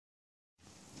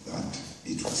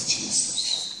was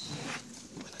Jesus.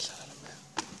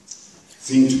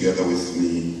 Sing together with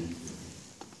me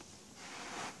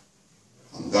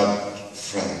on that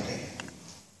Friday.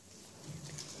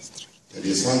 The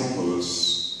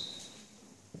disciples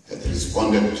had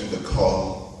responded to the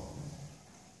call,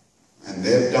 and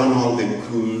they've done all they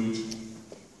could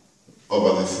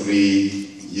over the 3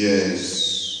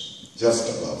 years,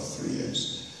 just about 3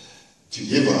 years, to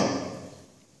give up,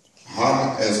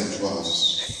 hard as it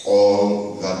was,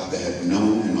 all that they had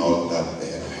known and all that they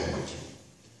had heard,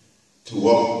 to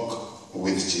walk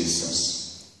with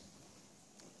Jesus.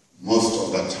 Most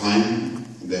of the time,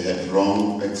 they had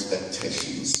wrong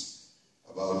expectations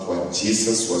about what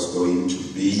Jesus was going to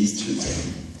be to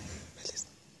them.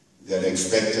 They had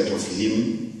expected of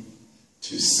him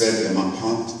to set them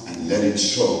apart and let it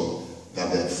show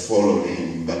that they followed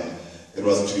him, but it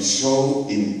was to show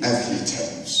in earthly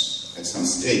terms. At some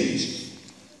stage,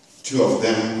 2 of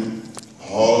them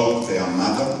hauled their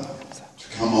mother to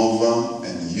come over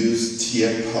and use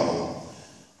tear power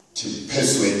to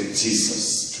persuade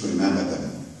Jesus to remember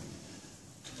them,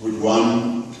 to put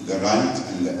one to the right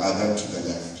and the other to the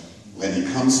left when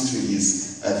he comes to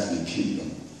his earthly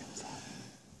kingdom.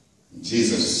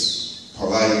 Jesus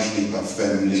politely but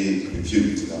firmly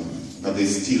rebuked them, but they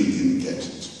still didn't get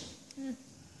it.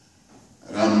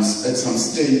 At some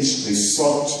stage, they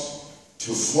sought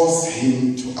to force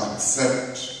him to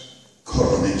accept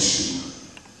coronation.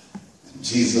 And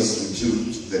Jesus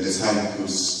rebuked the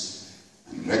disciples,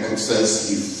 and record says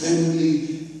he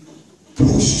firmly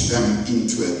pushed them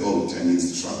into a boat and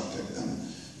instructed them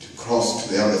to cross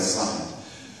to the other side,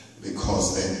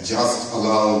 because they had just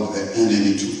allowed the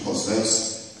enemy to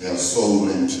possess their soul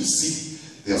and to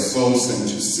seek their souls and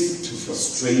to seek to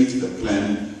frustrate the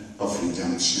plan of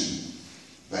redemption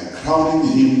by crowding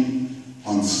him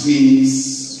on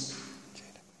things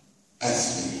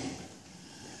earthly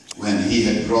when he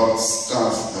had brought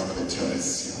stuff that were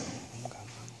terrestrial,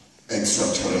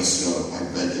 extraterrestrial, I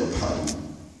beg your pardon.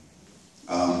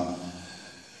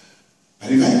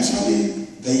 But eventually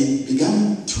they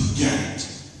began to get it.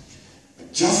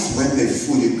 But just when they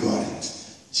fully got it,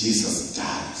 Jesus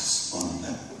dies on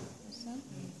them.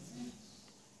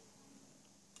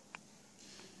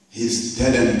 He's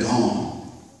dead and gone.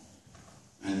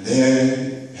 And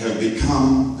they have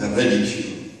become the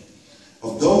ridicule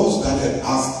of those that had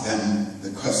asked them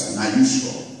the question, are you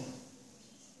sure?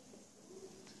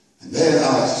 And they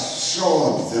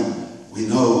assured them, we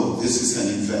know this is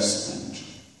an investment.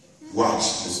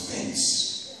 Watch the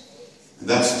space. And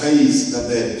that space that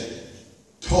they had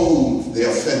told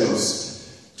their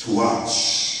fellows to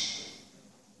watch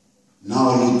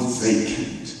now looked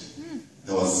vacant.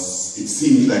 It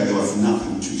seemed like there was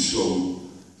nothing to show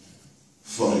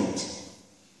for it.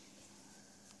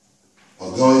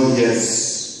 Although he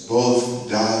has both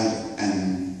died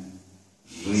and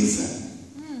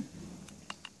risen,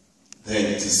 the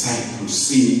disciples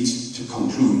seemed to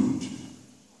conclude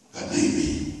that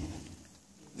maybe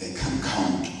they can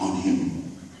count on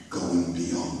him going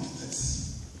beyond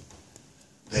this.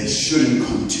 They shouldn't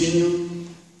continue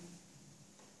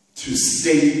to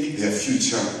stake their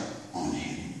future on him.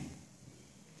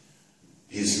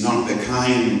 He's not the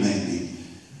kind, maybe,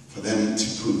 for them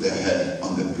to put their head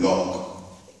on the block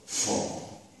for.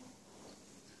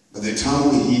 By the time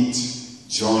we hit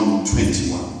John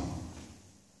 21,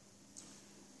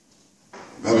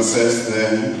 the Bible says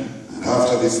there, and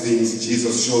after these things,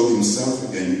 Jesus showed himself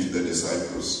again to the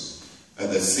disciples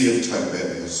at the Sea of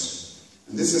Tiberias.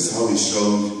 And this is how he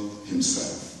showed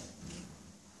himself.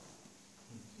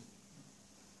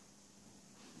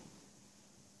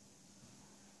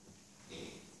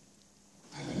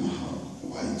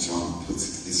 John puts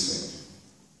it this way.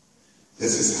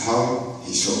 This is how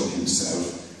he showed himself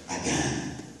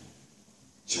again.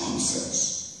 John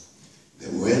says, they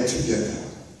were together,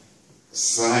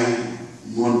 Simon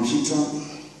Peter,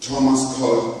 Thomas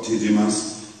called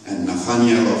Didymus, and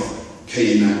Nathanael of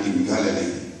Cana in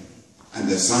Galilee, and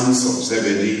the sons of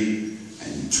Zebedee,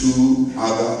 and 2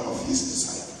 other of his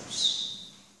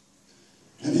disciples.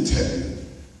 Let me tell you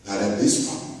that at this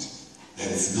point,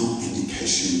 there is no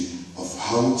indication of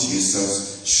how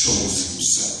Jesus shows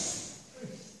himself.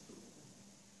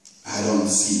 I don't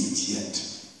see it yet.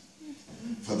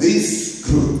 For this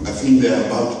group, I think they are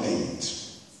about 8.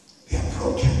 They are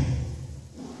broken.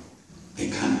 They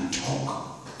can't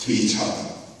talk to each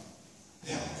other.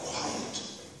 They are quiet.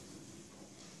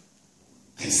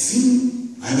 They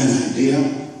seem to have an idea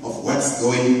of what's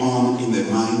going on in the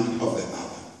mind of the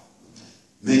other.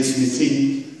 Makes me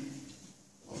think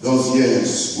of those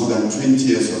years, more than 20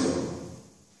 years ago.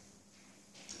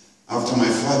 After my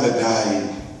father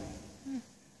died,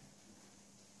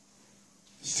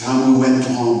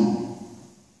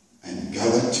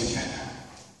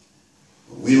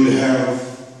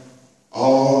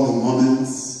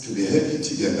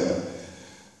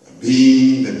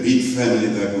 family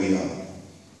that we are,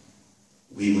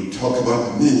 we will talk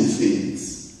about many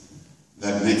things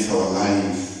that makes our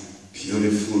life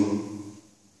beautiful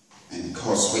and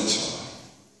cause for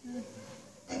joy.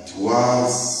 But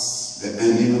towards the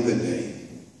ending of the day,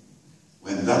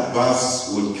 when that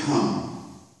bus will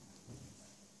come,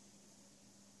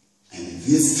 and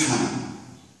this time,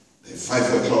 the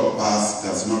 5 o'clock bus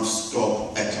does not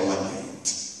stop at our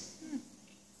gate,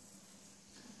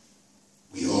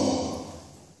 we all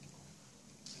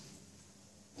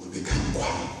will become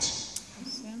quiet.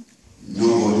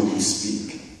 Nobody will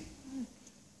speak.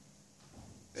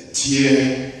 A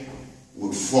tear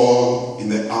would fall in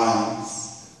the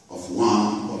eyes of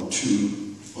one or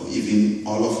two or even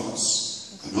all of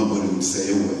us, and nobody would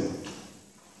say a word.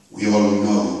 We all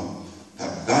know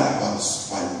that that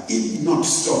bus, by it not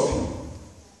stopping,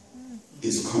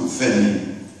 is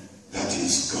confirming that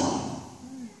it's gone.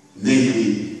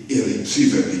 Namely,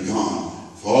 irretrievably gone.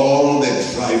 For all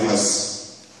the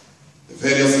drivers, the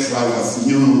various drivers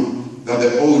knew that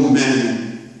the old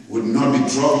man would not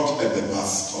be dropped at the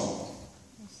bus stop.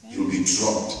 He will be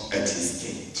dropped at his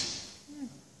gate.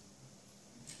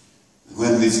 And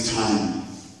when this time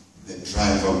the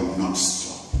driver will not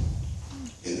stop,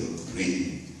 it will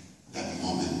bring that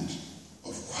moment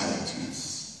of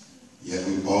quietness. Yet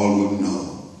we all would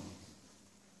know.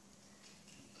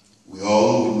 We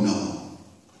all would know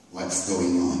what's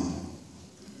going on,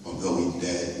 although we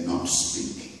dared not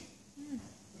speak.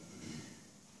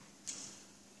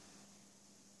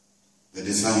 The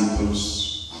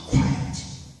disciples are quiet.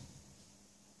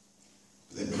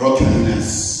 The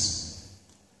brokenness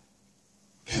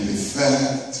can be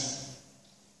felt,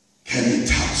 can be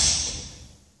touched.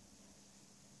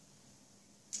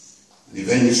 And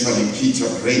eventually Peter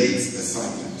breaks the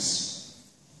silence.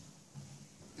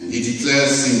 And he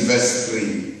declares in verse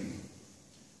 3,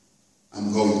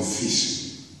 I'm going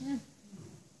fishing.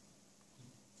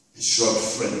 A short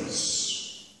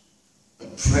phrase,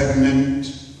 but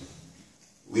pregnant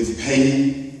with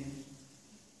pain,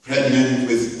 pregnant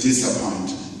with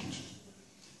disappointment.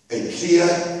 A clear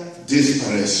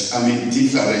declaration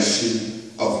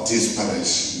of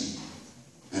desperation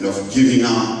and of giving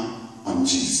up on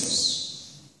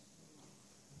Jesus.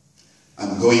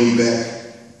 I'm going back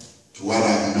to what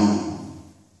I've known.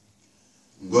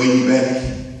 I'm going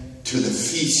back to the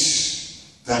fish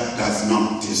that does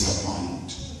not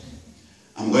disappoint.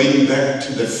 I'm going back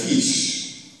to the fish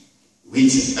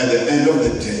which at the end of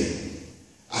the day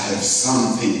I have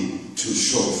something to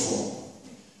show for.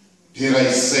 Here I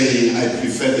say I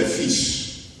prefer the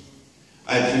fish.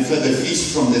 I prefer the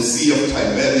fish from the Sea of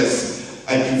Tiberias.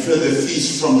 I prefer the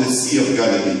fish from the Sea of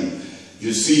Galilee.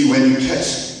 You see, when you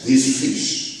catch these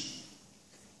fish,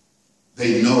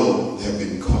 they know they have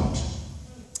been caught.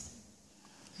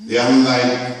 They are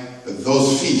unlike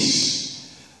those fish,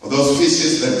 or those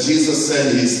fishes that Jesus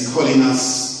said He's calling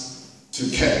us to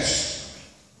catch.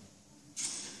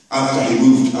 After He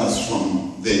moved us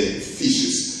from the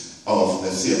fishes of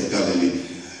the Sea of Galilee,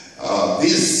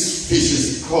 these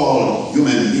fishes called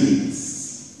human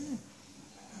beings.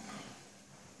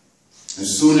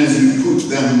 As soon as you put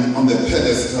them on the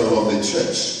pedestal of the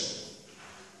church,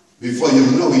 before you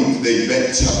know it, they back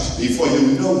up. Before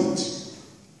you know it,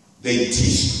 they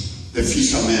teach the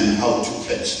fishermen how to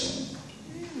catch them.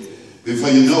 Before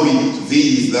you know it,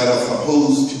 these that are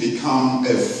supposed to become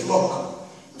a flock,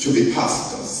 to be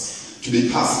pastors, to be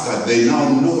pastored, they now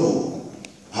know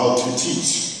how to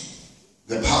teach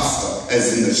the pastor,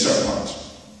 as in the shepherd,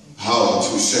 how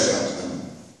to shepherd them.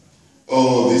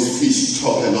 Oh, these fish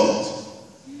talk a lot.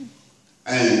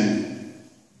 And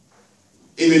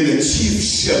even the chief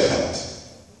shepherd,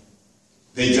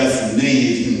 they just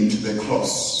nailed him to the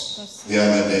cross the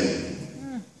other day.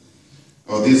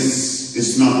 Oh, this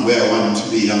is not where I want to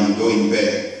be. I'm going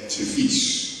back to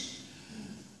fish.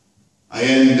 I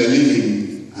earned a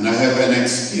living and I have an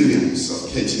experience of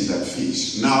catching that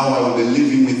fish. Now I will be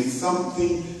living with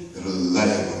something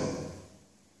reliable.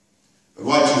 But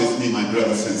watch with me, my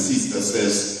brothers and sisters,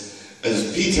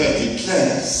 as Peter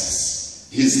declares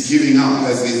he's giving up,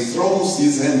 as he throws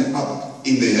his hand up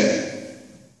in the air.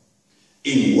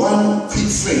 In one quick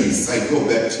phrase, I go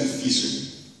back to fishing.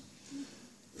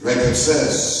 Record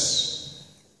says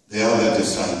the other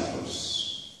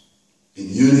disciples, in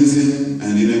unison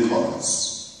and in a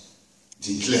chorus,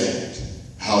 declared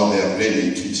how they are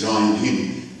ready to join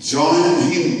him. Join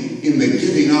him in the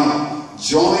giving up.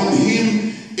 Join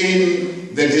him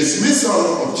in the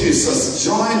dismissal of Jesus.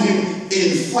 Join him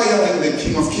in firing the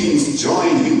King of Kings.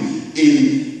 Join him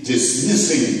in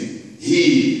dismissing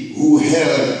he who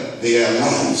held their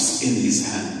lives in his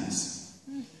hands.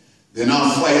 They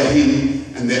now fire him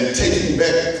and they're taking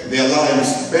back their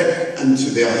lives back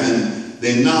into their hand,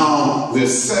 they now will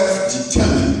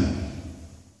self-determine,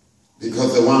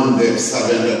 because the one they've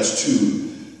surrendered to,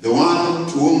 the one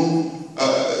to whom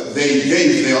they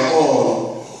gave their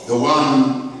all, the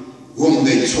one whom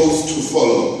they chose to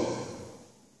follow,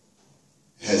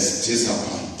 has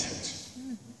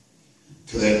disappointed.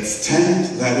 To the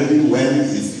extent that even when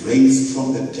he's raised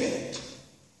from the dead,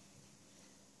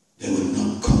 they will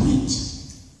not commit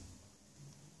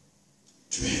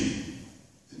to him.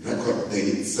 The record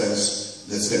day says,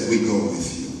 they said, we go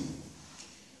with you.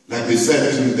 Like we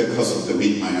said during the course of the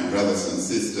week, my brothers and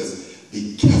sisters,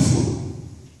 be careful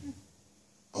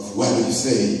of what you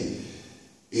say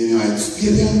in your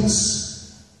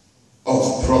experience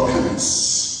of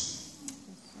brokenness.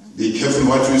 Be careful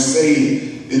what you say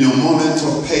in your moment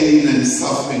of pain and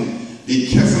suffering. Be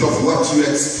careful of what you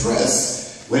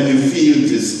express when you feel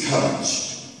discouraged.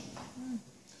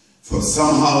 For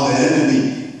somehow the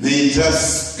enemy may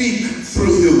just speak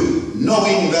through you,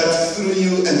 knowing that through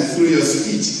you and through your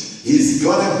speech, he's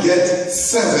gonna get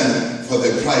 7 for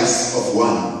the price of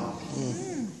 1.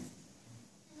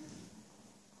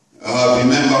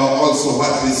 Remember also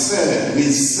what we said. We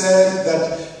said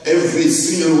that every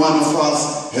single one of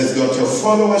us has got a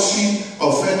followership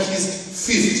of at least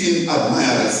 15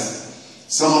 admirers.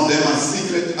 Some of them are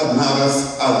secret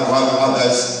admirers, while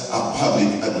others are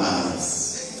public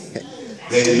admirers.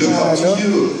 They look up to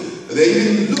you. They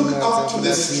even look up to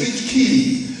the street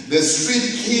kid. The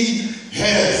street kid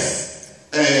has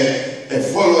a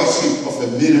followership of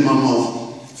a minimum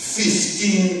of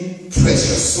 15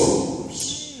 precious souls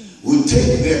who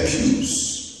take their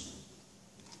cues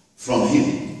from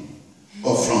him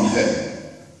or from her.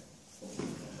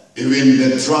 Even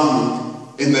the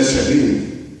drunk in the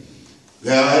shebeen,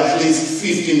 there are at least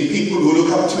 15 people who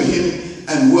look up to him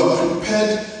and who are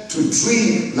prepared to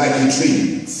drink like he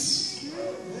drinks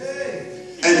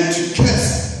and to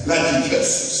curse like he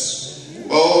curses.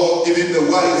 Or even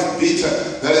the wife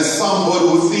beater, there is somebody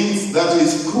who thinks that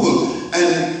is cool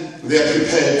and they are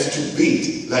prepared to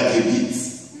beat like he beats.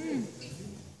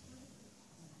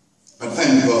 But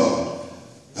thank God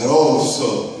that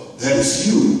also there is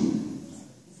you.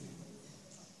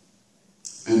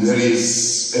 And there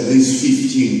is at least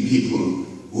 15 people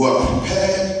who are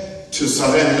prepared to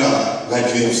surrender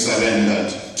like you have surrendered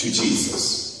to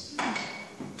Jesus.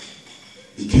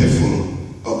 Be careful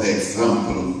of the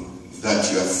example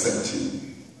that you are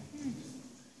setting.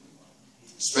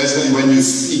 Especially when you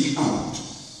speak out.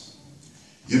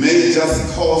 You may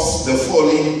just cause the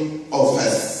falling of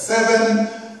 7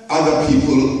 other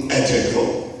people at a go.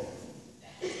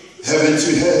 Haven't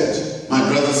you heard, my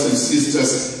brothers and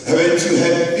sisters, haven't you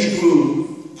heard people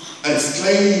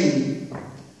exclaim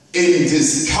in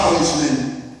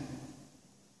discouragement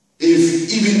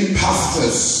if even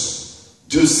pastors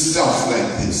do stuff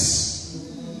like this?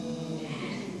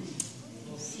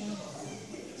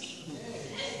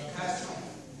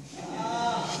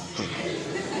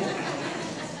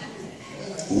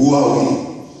 Who are we?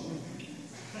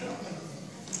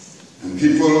 And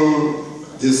people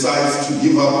decide to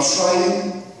give up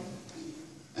trying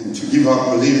and to give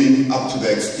up living up to the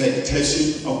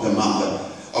expectation of the master,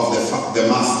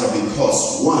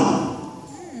 because one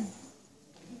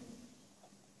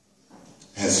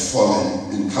has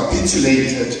fallen and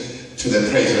capitulated to the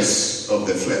pleasures of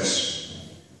the flesh.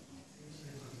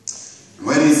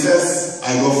 When he says,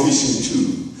 I go fishing too.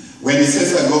 When he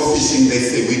says, I go fishing, they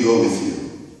say, we go with you.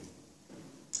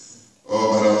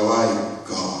 Oh, but I like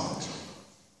God.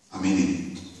 I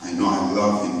mean, I know I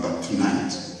love him, but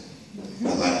tonight,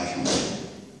 I like him.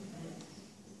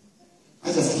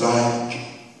 I just like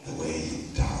the way he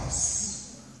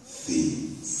does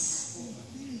things.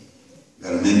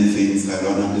 There are many things I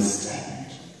don't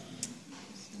understand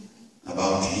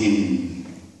about him,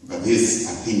 but this,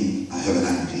 I think, I have an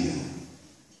idea.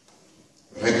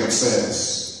 The record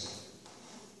says,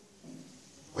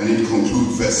 when it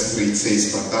concludes verse 3, it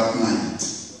says, but that night,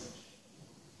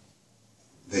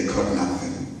 they caught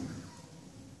nothing.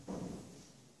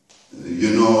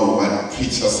 You know what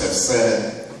preachers have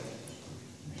said?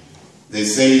 They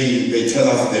say, they tell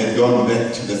us they've gone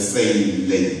back to the same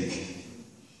lake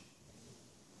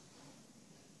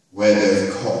where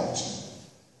they've caught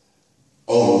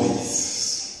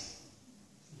always.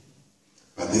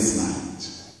 But this night,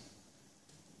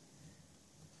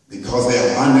 because they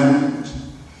abandoned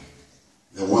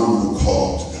the one who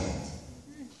called them,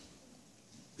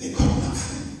 they got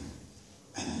nothing.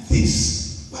 And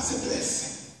this was a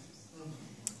blessing.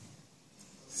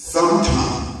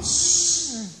 Sometimes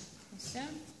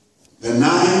the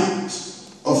night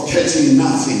of catching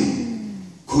nothing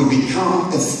could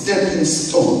become a stepping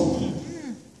stone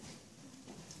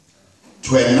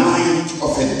to a night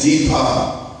of a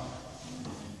deeper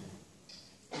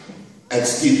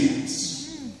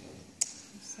experience.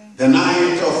 The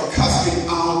night of casting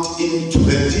out into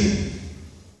the deep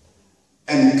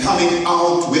and coming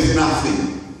out with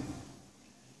nothing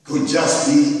could just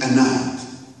be a night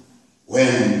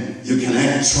when you can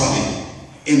actually,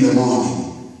 in the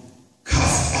morning,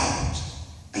 cast out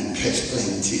and catch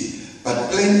plenty. But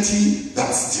plenty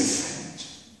that's different.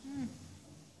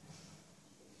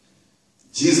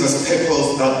 Jesus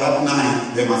purposed that that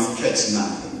night they must catch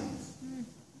nothing.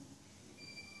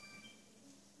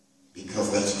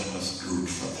 Because that's what was good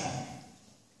for them.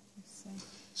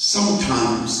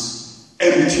 Sometimes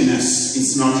emptiness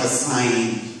is not a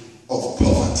sign of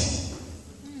poverty.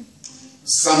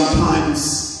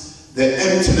 Sometimes the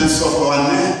emptiness of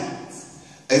our net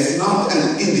is not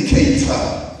an indicator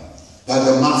that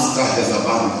the master has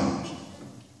abandoned.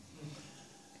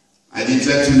 I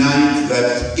declare tonight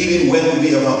that even when we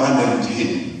have abandoned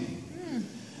him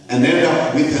and end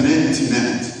up with an empty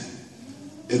net,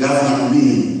 it does not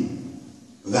mean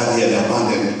that he had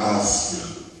abandoned us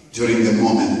during the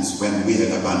moments when we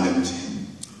had abandoned him.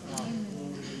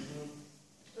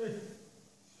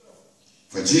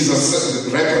 For Jesus,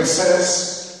 the record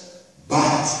says,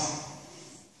 but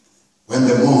when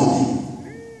the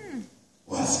morning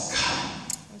was come,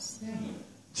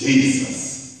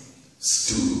 Jesus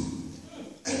stood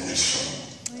at the shore.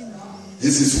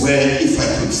 This is where, if I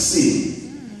could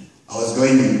sing, I was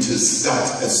going to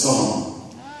start a song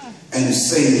and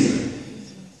say,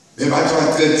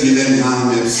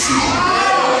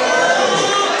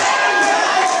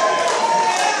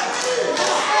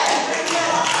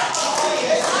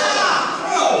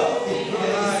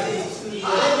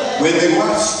 when they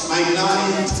watched my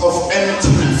night of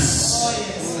emptiness,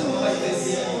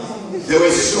 they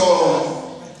were sure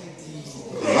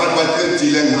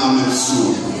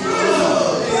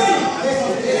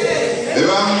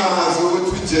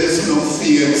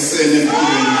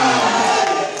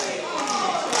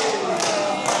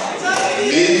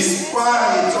in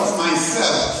spite of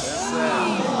myself,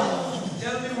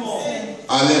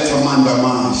 I let Amanda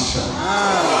Marsha.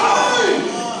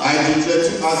 I declare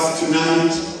to us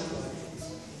tonight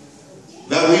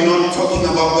that we're not talking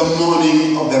about the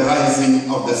morning of the rising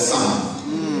of the sun.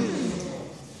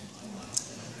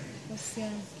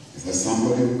 Is there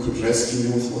somebody who could rescue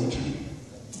me with water?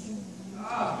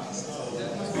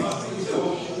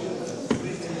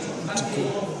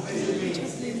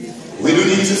 We don't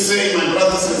need to say, my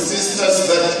brothers and sisters,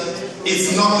 that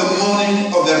it's not the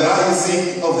morning of the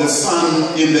rising of the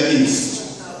sun in the east.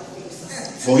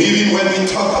 For even when we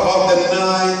talk about the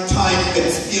nighttime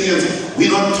experience,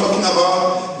 we're not talking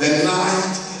about the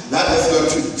night that has got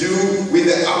to do with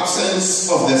the absence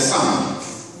of the sun.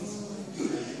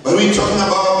 But we're talking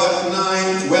about that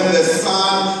night when the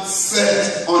sun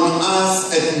set on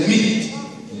us at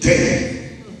midday.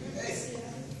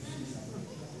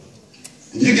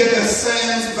 You get the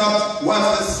sense that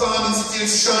while the sun is still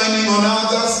shining on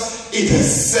others, it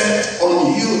has set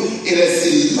on you. It has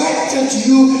elected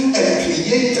you and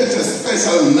created a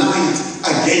special night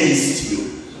against you.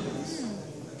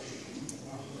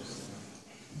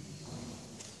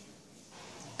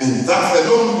 And that's the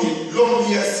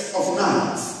loneliest of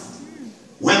nights,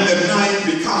 when the night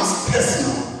becomes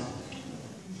personal.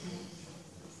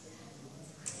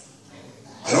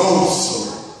 But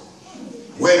also,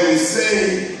 when we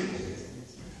say,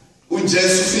 we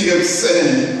just figure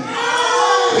saying,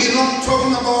 we're not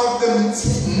talking about the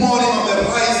morning of the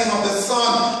rising of the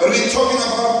sun, but we're talking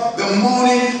about the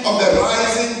morning of the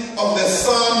rising of the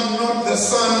sun, not the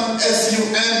sun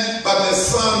S-U-N, but the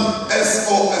sun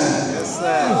S-O-N. Yes,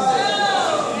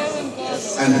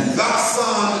 sir. And that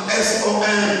sun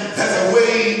S-O-N has a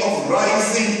way of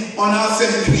rising on us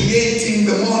and creating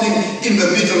the morning in the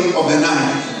middle of the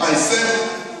night. I said,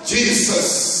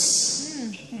 Jesus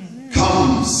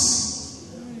comes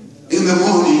in the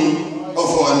morning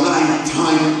of our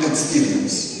nighttime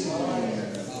experience.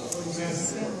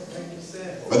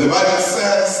 But the Bible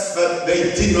says that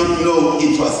they did not know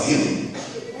it was him.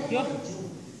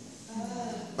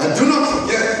 But do not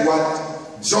forget what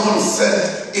John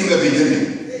said in the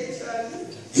beginning.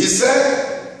 He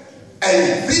said,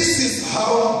 and this is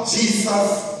how Jesus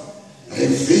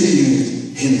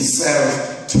revealed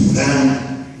himself to them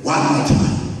one more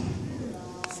time.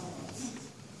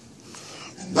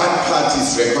 And that part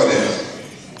is recorded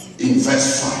in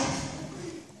verse 5.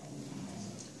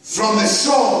 From the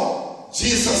shore,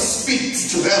 Jesus speaks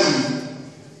to them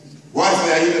while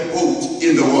they are in a boat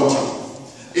in the water,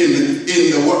 in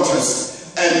the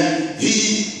waters, and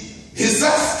he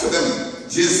says to them,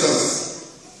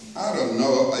 Jesus, I don't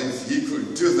know if he could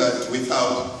could do that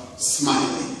without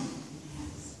smiling.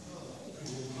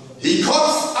 He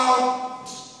calls out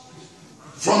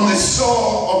from the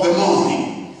shore of the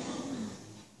morning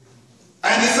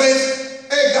and he says,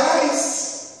 hey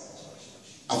guys,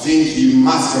 I think he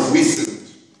must have whistled.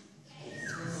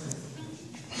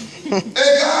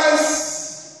 Hey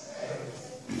guys,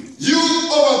 you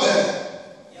over there,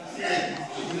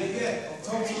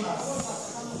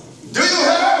 do you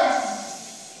have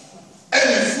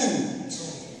any food?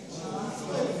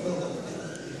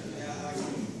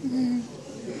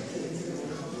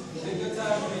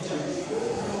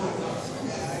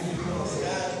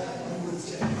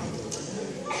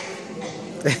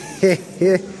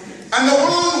 And the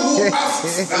one who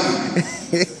asks them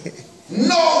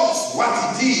knows what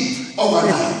he did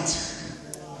overnight.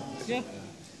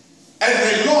 And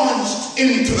they launched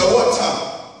into the water.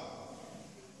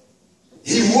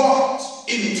 He walked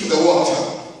into the water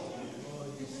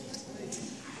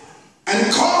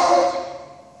and called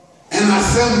an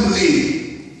assembly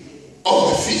of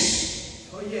the fish.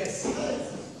 Oh yes.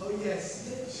 Oh yes.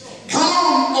 Come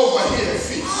on over here,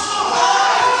 fish.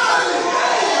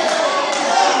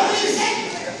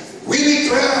 We need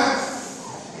to have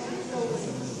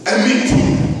a meeting.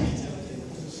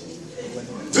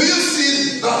 Do you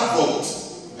see that boat?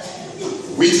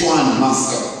 Which one,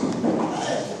 master?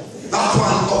 That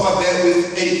one over there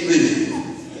with 8 million.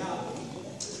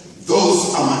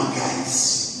 Those are my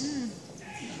guys.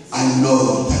 I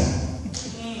know them.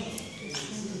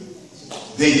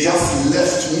 They just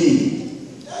left me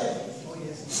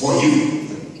for you.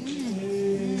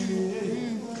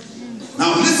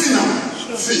 Now listen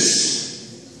up, fish.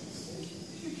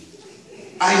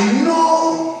 I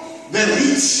know the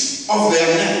reach of their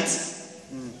net.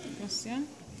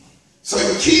 So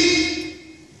keep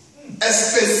a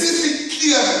specific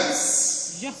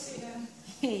clearance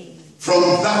from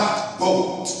that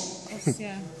boat.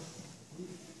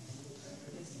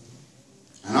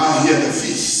 And I hear the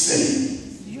fish saying,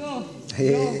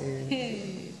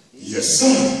 yes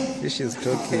sir. Fish is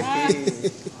talking.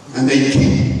 And they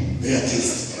keep their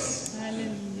distance.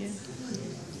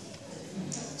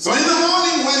 So in the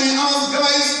morning when he asked,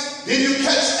 guys, did you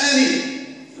catch any?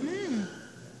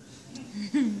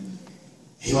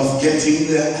 He was getting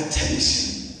their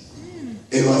attention.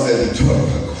 It was a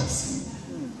rhetorical question.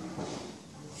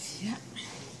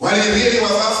 What he really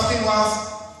was asking was,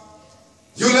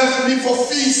 you left me for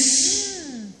fish.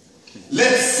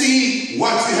 Let's see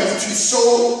what you have to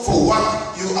show for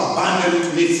what you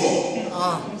abandoned me for.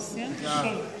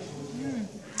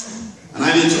 And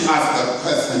I need to ask that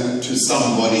question to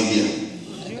somebody here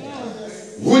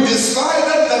who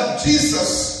decided that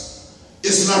Jesus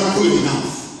is not good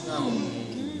enough.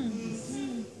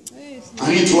 I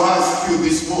need to ask you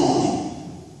this morning,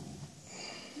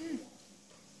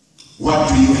 what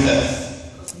do you have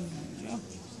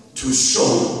to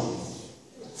show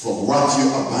for what you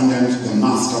abandoned the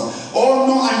master? Oh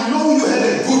no, I know you had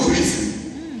a good reason.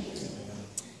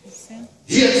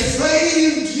 He had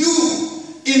failed you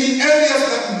in areas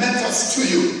that matters to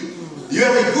you. You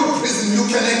have a good reason. You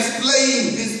can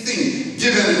explain this thing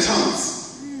given a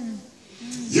chance.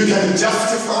 You can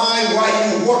justify why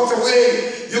you walked away.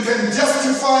 You can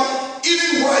justify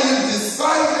even why you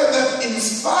decided that in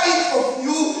spite of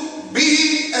you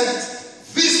being at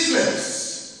this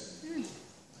place,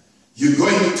 you're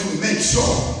going to make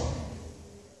sure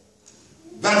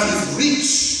that his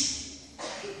reach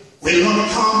will not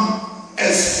come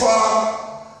as far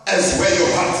as where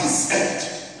your heart is at.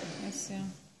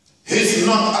 He's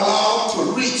not allowed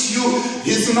to reach you.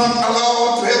 He's not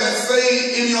allowed to have a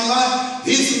say in your life.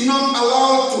 He's not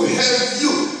allowed to help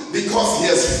you because he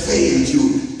has failed you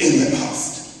in the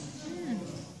past.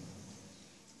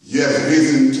 You have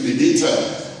reason to be bitter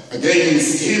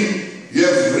against him. You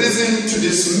have reason to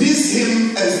dismiss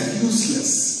him as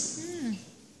useless.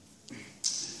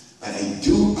 But I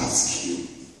do ask you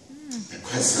a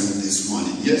question this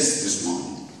morning. Yes, this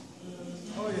morning.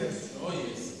 Oh yes. Oh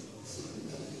yes.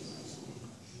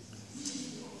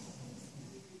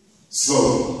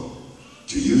 So,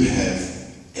 do you have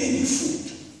any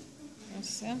food? Yes,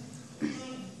 sir.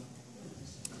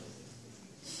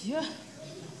 Yeah.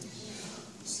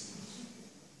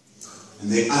 And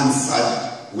they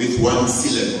answered with one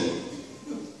syllable.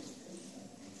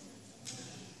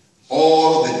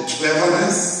 All the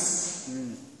cleverness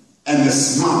and the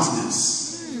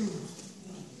smartness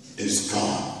is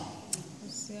gone.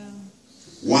 Yes, yeah.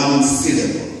 One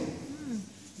syllable.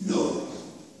 No.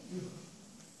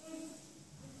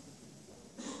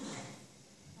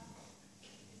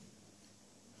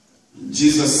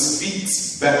 Jesus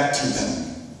speaks back to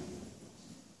them,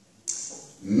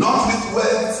 not with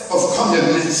words of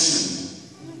condemnation,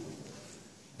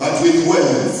 but with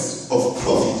words of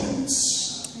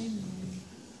providence.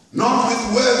 Not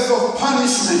with words of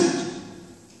punishment,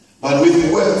 but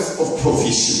with words of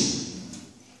provision.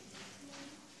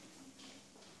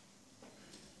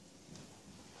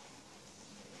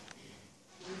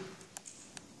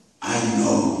 I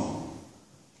know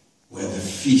where the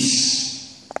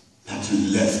fish that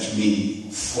you left me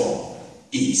for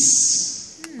is.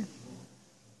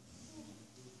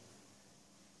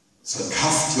 So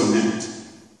cast your net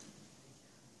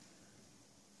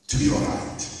to your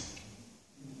right.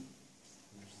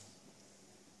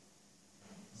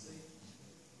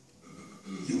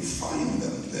 You find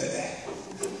them there.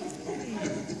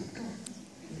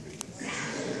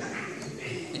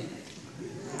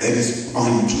 It is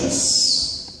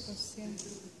pointless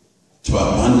to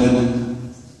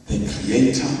abandon the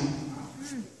Creator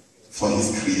for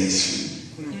his creation.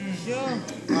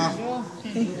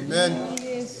 Amen.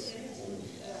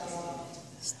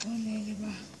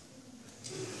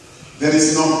 There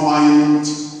is no point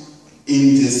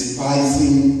in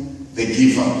despising the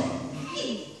giver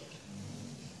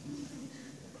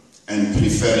and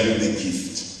preferring the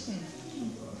gift.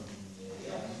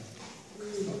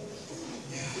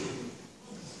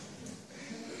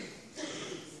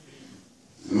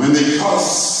 And when they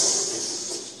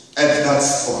cast at that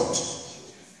spot,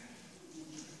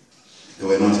 they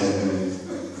were not able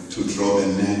to draw the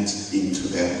net into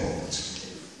their boat.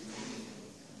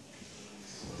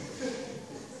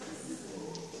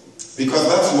 Because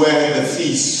that's where the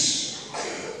fish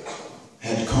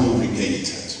had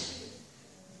congregated.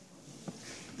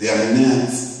 Their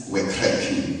nets were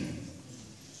cracking.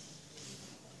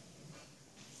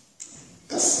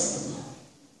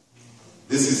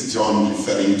 This is John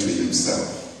referring to himself.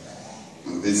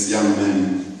 And this young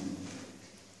man,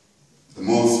 the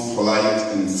most polite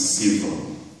and civil.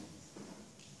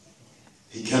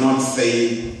 He cannot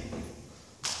say,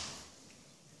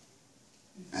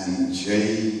 and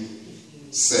Jay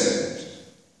said.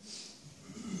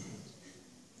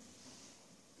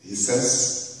 He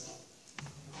says,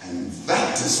 and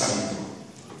that disciple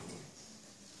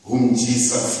whom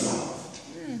Jesus loved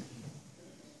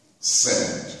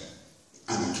said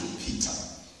unto Peter.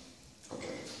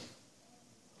 Okay.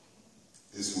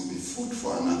 This will be food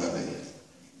for another day.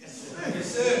 Yes,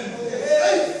 sir.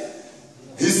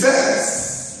 He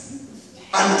says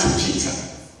unto Peter.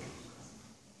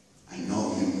 I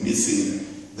know you're missing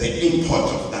the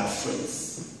import of that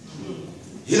phrase.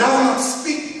 He does not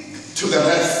speak to the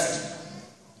rest.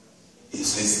 He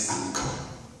says uncle.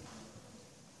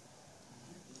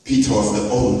 Peter was the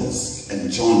oldest and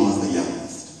John was the youngest.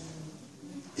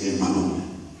 Emmanuel.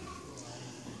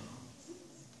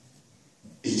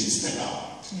 It is the Lord.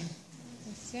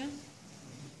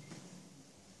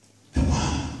 The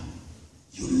one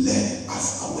you led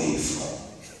us away from.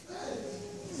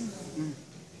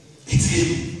 It's him.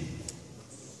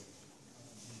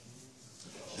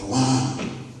 The one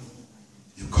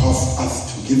you caused us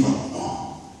to give up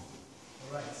on.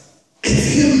 It's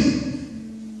him.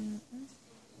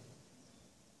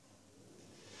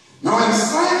 Now when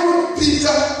Simon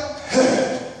Peter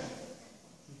heard,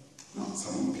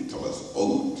 Simon Peter was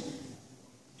old,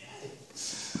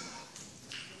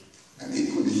 and he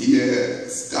could hear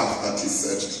stuff that he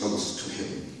said close to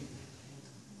him.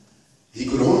 He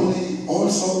could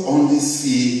only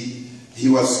see he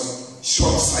was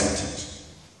short-sighted.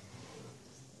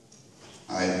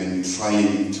 I've been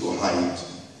trying to hide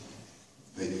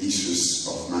the issues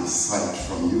of my sight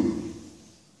from you.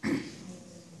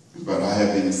 But I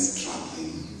have been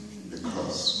struggling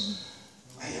because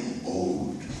I am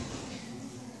old.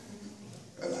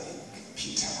 Like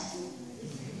Peter.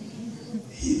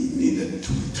 He needed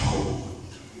to be told.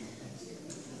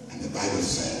 And the Bible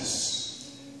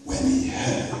says, when he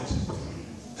heard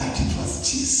that it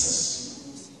was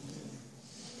Jesus,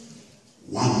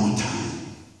 one more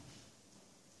time,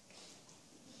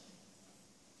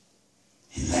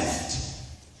 he left.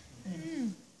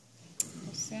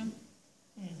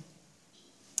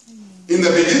 In the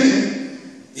beginning,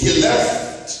 he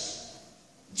left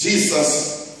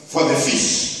Jesus for the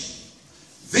fish.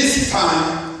 This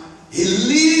time, he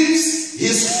leaves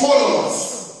his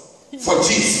followers for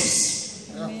Jesus.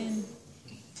 Amen.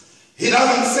 He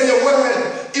doesn't say a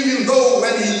word, even though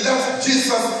when he left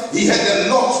Jesus, he had a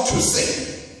lot to say.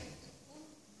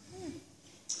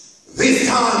 This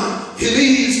time, he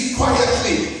leaves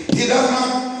quietly. He does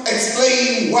not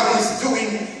explain what he's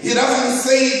doing. He doesn't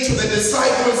say to the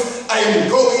disciples, I am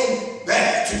going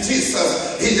back to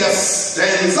Jesus. He just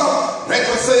stands up.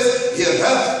 Record says he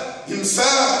wrapped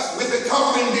himself with a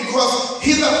covering because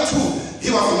hitherto he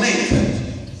was naked.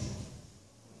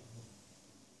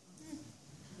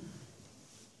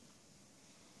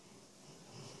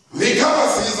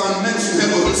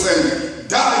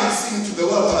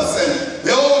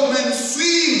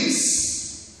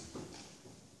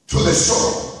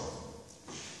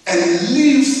 and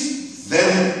leaves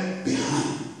them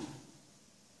behind.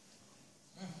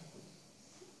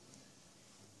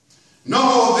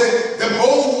 No, the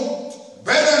boat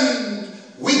burdened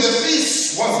with the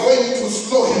fish was going to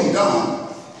slow him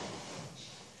down.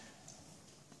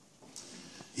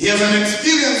 He has an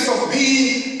experience of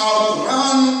being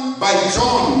outrun by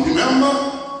John. Remember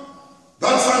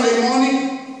that Sunday morning?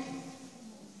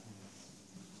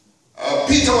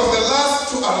 Peter was the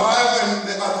last to arrive, and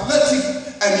the athletic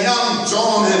and young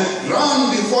John had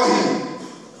run before him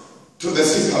to the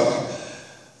sepulchre.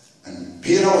 And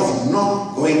Peter was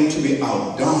not going to be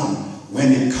outdone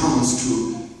when it comes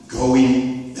to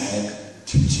going back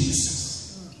to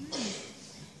Jesus.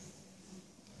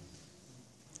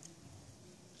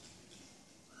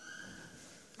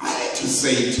 I need to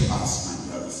say to us,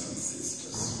 my brothers and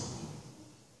sisters,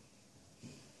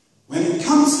 when it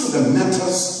comes to the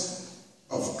matters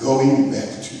of going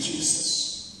back to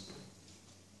Jesus,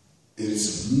 it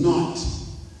is not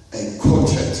a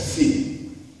quoted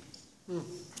thing.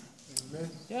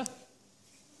 Yeah.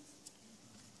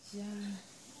 Yeah.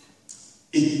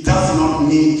 It does not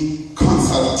need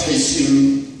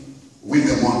consultation with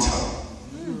the mortal.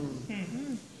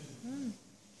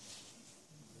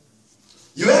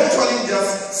 You actually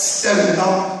just stand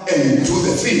up and do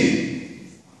the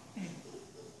thing.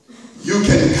 You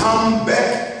can come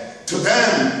back to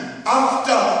them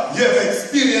after you have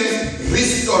experienced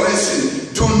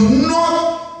restoration. Do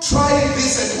not try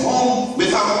this at home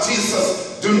without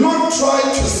Jesus. Do not try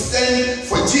to stand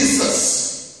for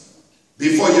Jesus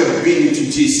before you have been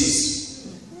to Jesus.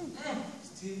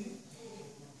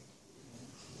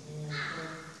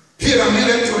 Peter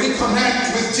needed to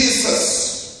reconnect with Jesus.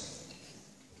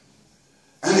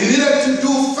 And he needed to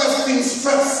do first things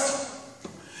first.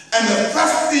 And the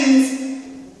first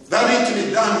things that need to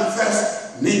be done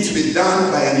first need to be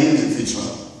done by an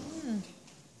individual.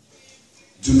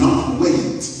 Do not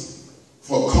wait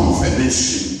for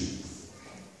confirmation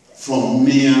from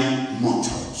mere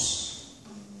mortals.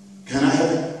 Can I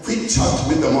have a quick chat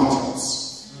with the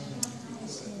mortals?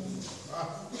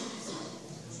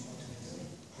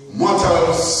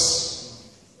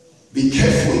 Mortals, be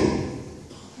careful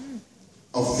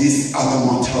of this other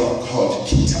mortal called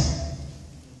Peter.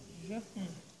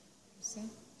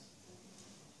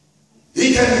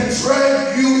 He can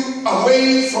drag you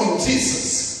away from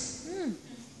Jesus.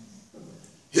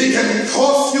 He can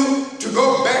cause you to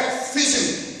go back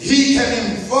fishing. He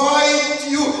can invite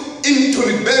you into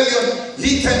rebellion.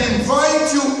 He can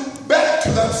invite you back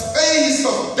to that space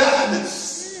of darkness.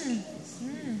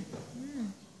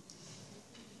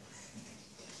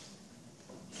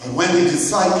 But when we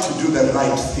decide to do the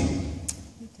right thing,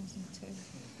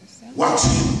 watch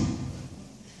him.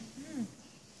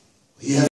 He has